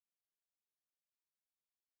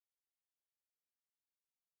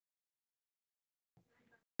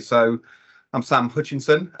So I'm Sam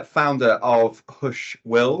Hutchinson, founder of Hush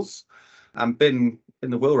Wills, and been in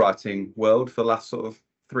the will writing world for the last sort of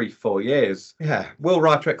 3-4 years. Yeah, will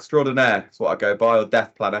writer extraordinaire is what I go by, or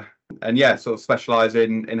death planner. And yeah, sort of specialise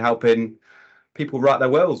in helping people write their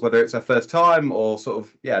wills, whether it's their first time or sort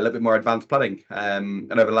of, yeah, a little bit more advanced planning.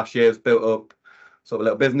 And over the last years, built up sort of a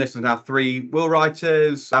little business and now 3 will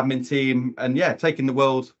writers, admin team, and yeah, taking the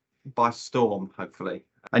world by storm, hopefully.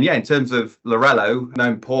 And yeah, in terms of Laurelo, I've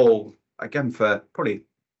known Paul again for probably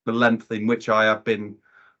the length in which I have been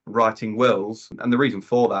writing wills. And the reason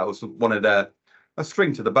for that was wanted a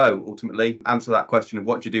string to the bow, ultimately, answer that question of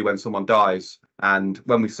what do you do when someone dies. And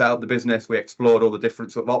when we set up the business, we explored all the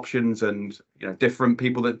different sort of options and, you know, different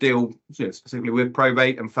people that deal, you know, specifically with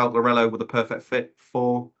probate, and felt Laurelo were the perfect fit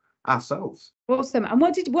for ourselves. Awesome. And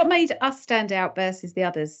what made us stand out versus the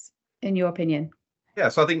others, in your opinion? Yeah,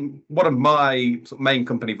 so I think one of my sort of main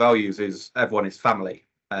company values is everyone is family.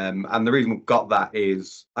 And the reason we've got that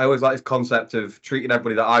is I always like this concept of treating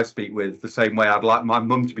everybody that I speak with the same way I'd like my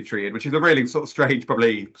mum to be treated, which is a really sort of strange,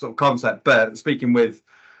 probably sort of concept. But speaking with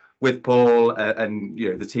Paul and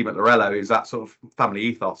you know the team at Laurelo, is that sort of family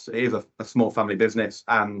ethos. It is a small family business,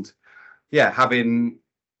 and yeah, having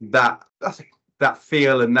that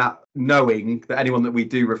feel and that knowing that anyone that we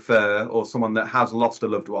do refer or someone that has lost a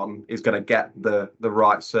loved one is going to get the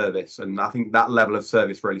right service. And I think that level of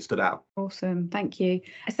service really stood out. Awesome. Thank you.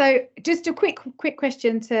 So just a quick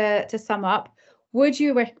question to sum up. Would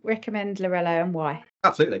you recommend Laurelo, and why?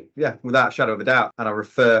 Absolutely. Yeah, without a shadow of a doubt. And I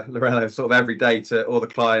refer Laurelo sort of every day to all the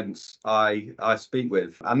clients I speak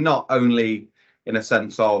with. And not only in a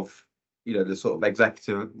sense of, you know, the sort of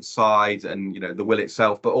executive side and, you know, the will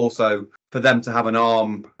itself, but also for them to have an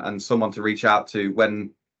arm and someone to reach out to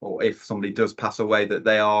when or if somebody does pass away that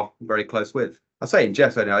they are very close with. I say in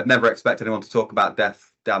jest, I'd never expect anyone to talk about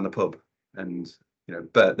death down the pub, and you know,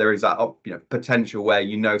 but there is that, you know, potential where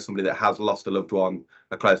you know somebody that has lost a loved one,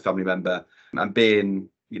 a close family member, and being,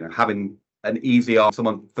 you know, having an easy arm,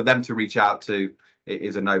 someone for them to reach out to, it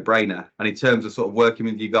is a no-brainer. And in terms of sort of working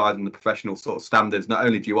with you guys and the professional sort of standards, not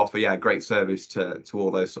only do you offer great service to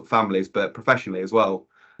all those sort of families, but professionally as well.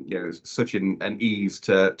 You know, it's such an ease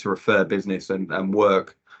to refer business and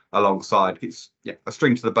work alongside. It's a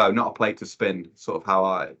string to the bow, not a plate to spin, sort of how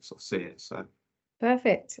I sort of see it. So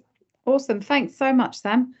perfect. Awesome. Thanks so much,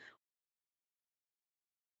 Sam.